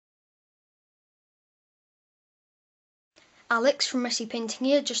Alex from Messy Painting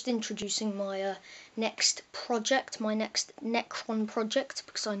here, just introducing my next project, my next Necron project,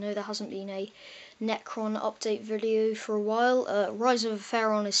 because I know there hasn't been a Necron update video for a while. Rise of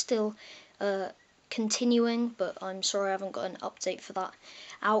Pharaon is still continuing, but I'm sorry I haven't got an update for that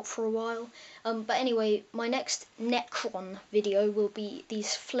out for a while. But anyway, my next Necron video will be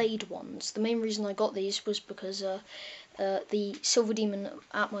these flayed ones. The main reason I got these was because the Silver Demon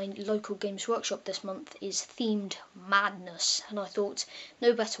at my local Games Workshop this month is themed madness, and I thought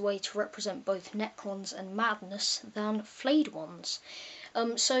no better way to represent both Necrons and madness than flayed ones.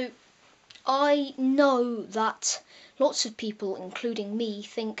 So I know that lots of people, including me,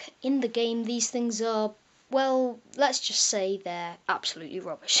 think in the game these things are, well, let's just say they're absolutely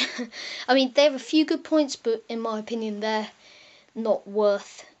rubbish. I mean, they have a few good points, but in my opinion they're not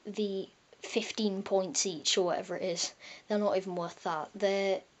worth the 15 points each or whatever it is. They're not even worth that.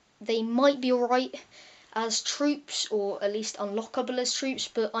 They might be alright as troops, or at least unlockable as troops,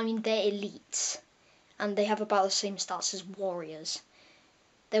 but I mean they're elites and they have about the same stats as warriors.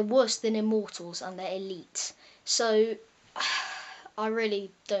 They're worse than immortals and they're elites, so I really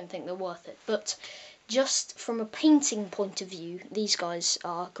don't think they're worth it. But just from a painting point of view, these guys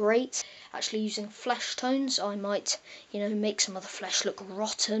are great. Actually, using flesh tones, I might, make some of the flesh look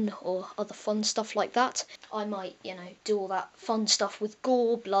rotten or other fun stuff like that. I might, do all that fun stuff with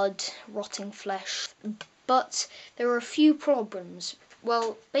gore, blood, rotting flesh. But there are a few problems.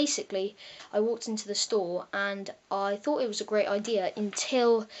 Well, basically, I walked into the store and I thought it was a great idea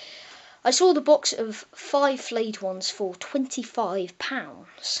until I saw the box of 5 flayed ones for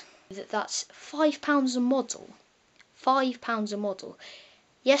 £25. That's £5 a model. £5 a model.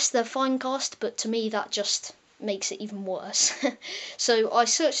 Yes, they're fine cast, but to me that just makes it even worse. So I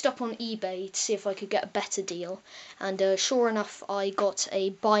searched up on eBay to see if I could get a better deal, and sure enough I got a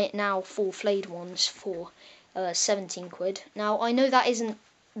buy it now 4 flayed ones for 17 quid. Now I know that isn't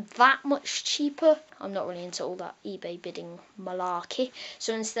that much cheaper. I'm not really into all that eBay bidding malarkey,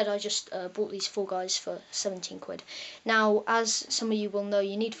 so instead I just bought these 4 guys for 17 quid. Now, as some of you will know,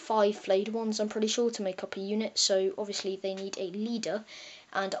 you need 5 flayed ones, I'm pretty sure, to make up a unit, so obviously they need a leader,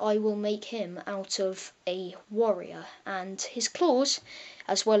 and I will make him out of a warrior, and his claws,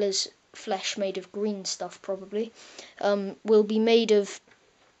 as well as flesh made of green stuff probably, will be made of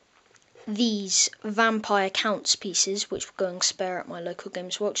these vampire counts pieces, which we're going spare at my local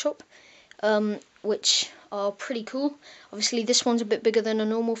Games Workshop, which are pretty cool. Obviously this one's a bit bigger than a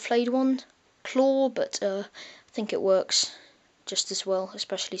normal flayed one claw, but I think it works just as well,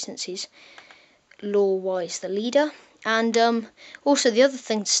 especially since he's lore-wise the leader. And also the other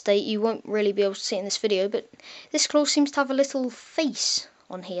thing to state, you won't really be able to see it in this video, but this claw seems to have a little face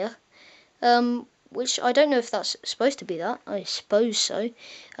on here, which I don't know if that's supposed to be that. I suppose so,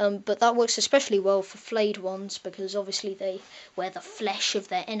 but that works especially well for flayed ones because obviously they wear the flesh of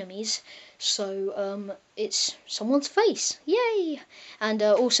their enemies, so it's someone's face, yay! And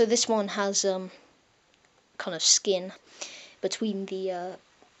also this one has kind of skin between the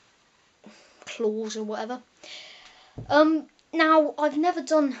claws or whatever. Now, I've never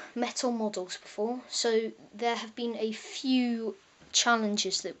done metal models before, so there have been a few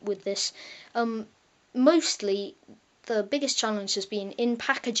challenges with this. Mostly, the biggest challenge has been in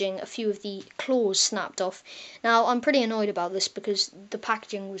packaging a few of the claws snapped off. Now, I'm pretty annoyed about this because the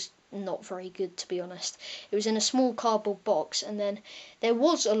packaging was not very good, to be honest. It was in a small cardboard box, and then there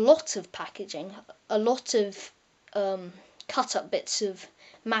was a lot of packaging, a lot of cut-up bits of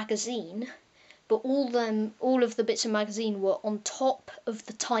magazine, but all of the bits of magazine were on top of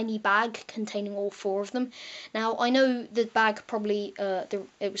the tiny bag containing all 4 of them. Now, I know the bag probably,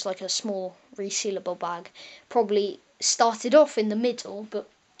 it was like a small resealable bag, probably started off in the middle, but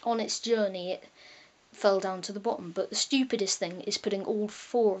on its journey it fell down to the bottom. But the stupidest thing is putting all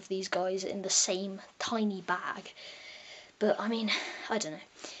 4 of these guys in the same tiny bag. But, I mean, I don't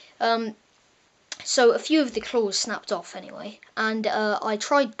know. So a few of the claws snapped off anyway, and I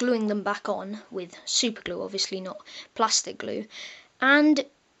tried gluing them back on with super glue, obviously not plastic glue, and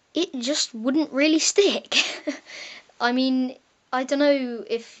it just wouldn't really stick. I mean, I don't know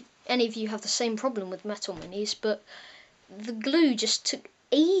if any of you have the same problem with metal minis, but the glue just took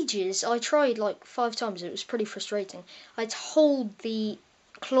ages. I tried like 5 times, it was pretty frustrating. I'd hold the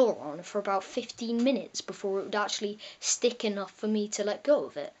claw on for about 15 minutes before it would actually stick enough for me to let go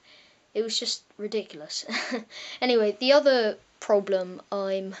of it. It was just ridiculous. Anyway, the other problem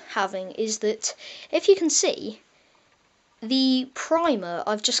I'm having is that, if you can see, the primer,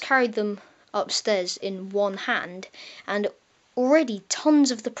 I've just carried them upstairs in one hand, and already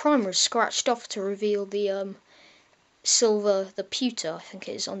tons of the primer is scratched off to reveal the silver, the pewter, I think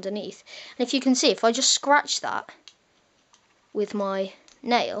it is, underneath. And if you can see, if I just scratch that, with my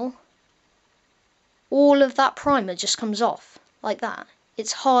nail, all of that primer just comes off like that.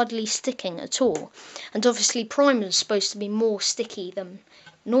 It's hardly sticking at all. And obviously primer is supposed to be more sticky than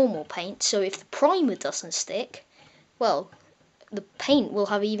normal paint, so if the primer doesn't stick, well, the paint will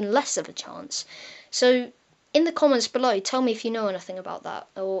have even less of a chance. So in the comments below, tell me if you know anything about that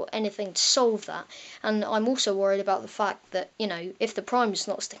or anything to solve that. And I'm also worried about the fact that, you know, if the primer's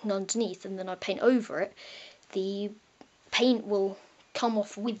not sticking underneath and then I paint over it, the paint will come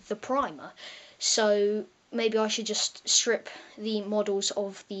off with the primer. So maybe I should just strip the models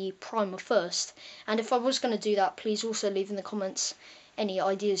of the primer first. And if I was going to do that, please also leave in the comments any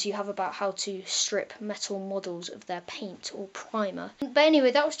ideas you have about how to strip metal models of their paint or primer. But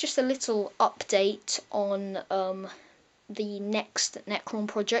anyway, that was just a little update on the next Necron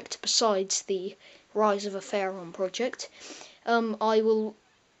project besides the Rise of a Pharaon project. I will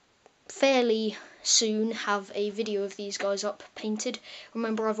fairly soon have a video of these guys up painted.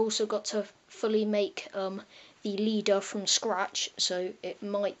 Remember, I've also got to fully make the leader from scratch, so it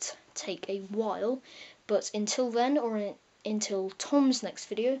might take a while. But until then, or until Tom's next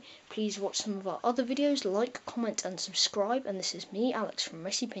video, please watch some of our other videos, like, comment and subscribe. And this is me, Alex from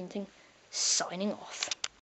Messy Painting, signing off.